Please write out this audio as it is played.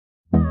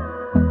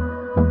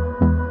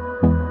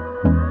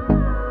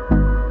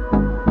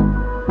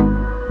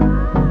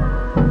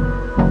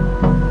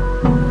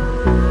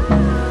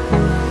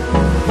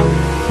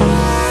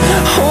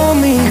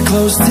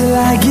close till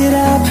I get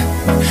up.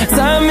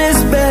 Time is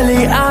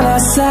barely on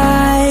our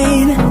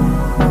side.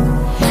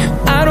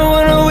 I don't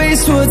wanna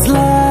waste what's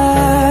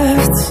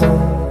left.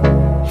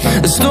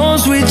 The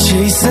storms we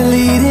chase are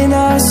leading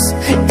us,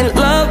 and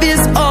love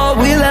is all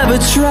we'll ever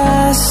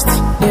trust.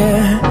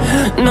 Yeah,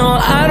 no,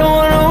 I don't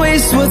wanna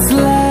waste what's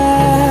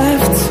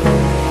left.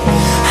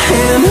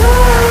 And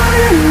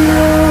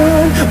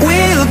on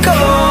we'll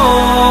go,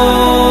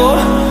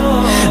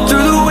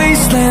 through the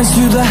wastelands,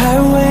 through the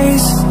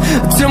highways,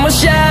 till my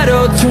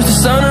shadow turns to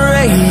sun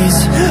rays.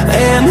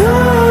 And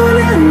on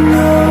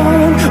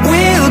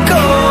we'll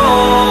go,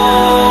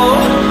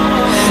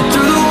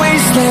 through the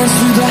wastelands,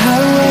 through the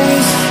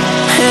highways,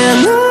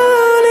 and on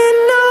we'll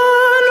go.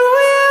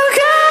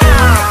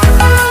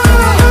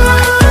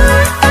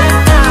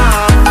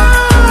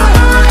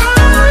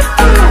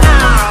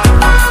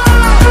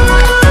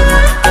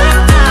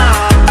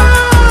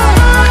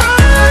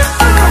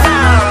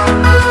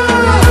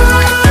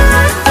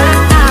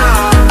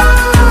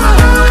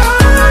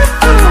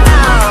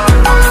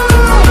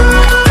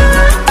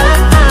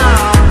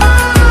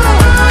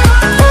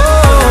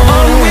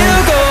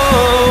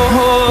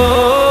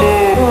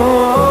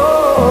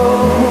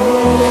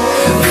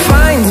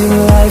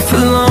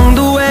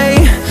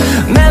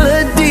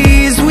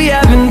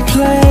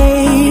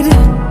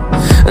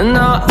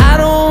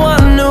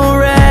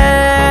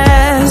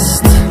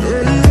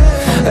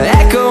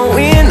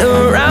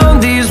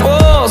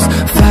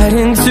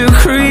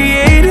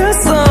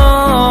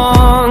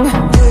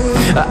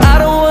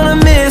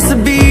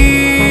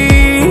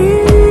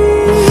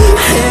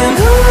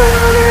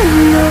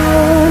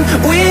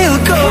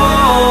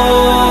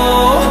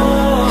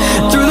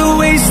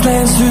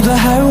 Through the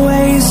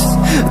highways,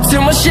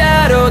 till my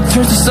shadow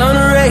turns to sun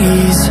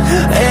rays.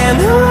 And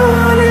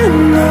on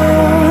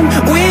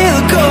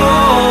we'll go,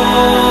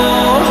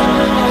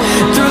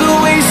 through the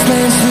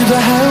wastelands, through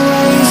the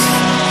highways,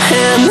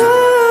 and on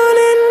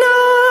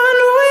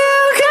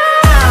we'll go.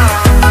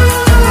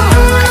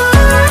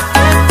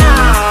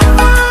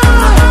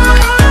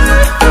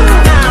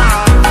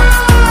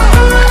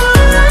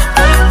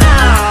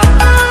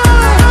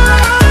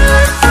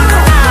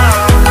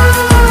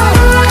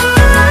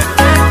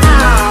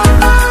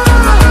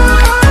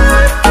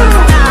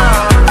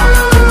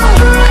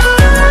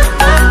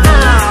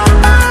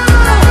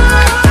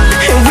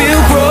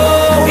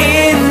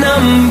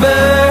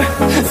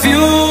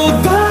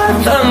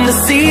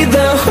 See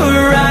the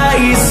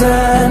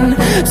horizon,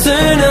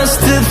 turn us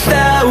to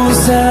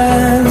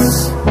thousands,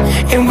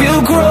 and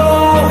we'll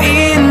grow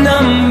in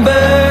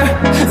number,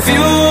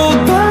 fueled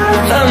by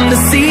them. To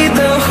see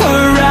the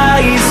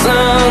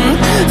horizon,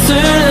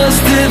 turn us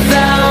to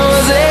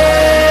thousands,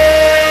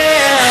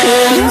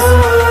 and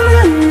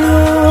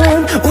on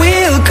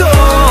we'll go,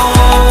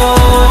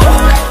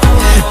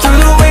 through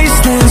the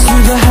wastelands,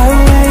 through the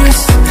highways,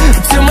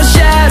 till my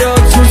shadow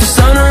turns to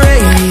sun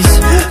rays.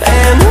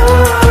 And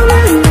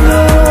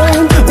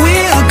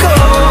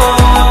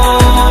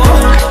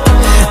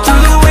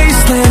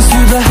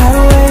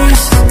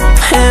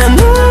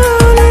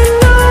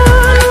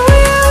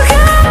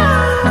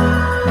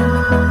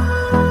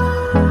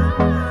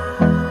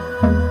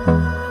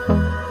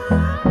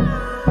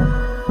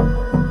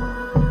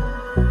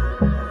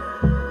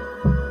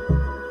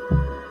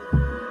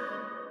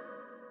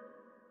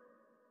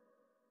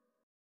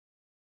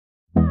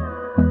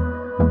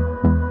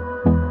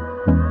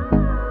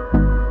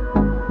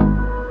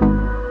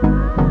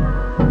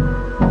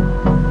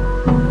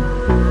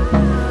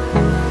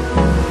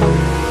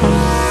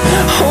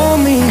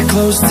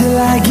close till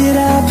I get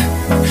up.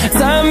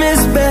 Time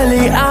is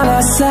barely on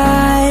our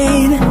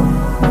side.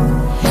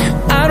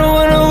 I don't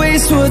wanna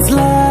waste what's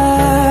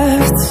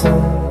left.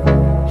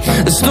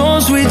 The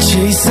storms we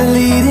chase are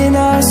leading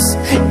us,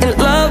 and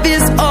love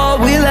is all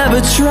we'll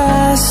ever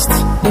trust.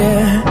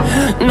 Yeah,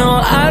 no,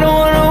 I don't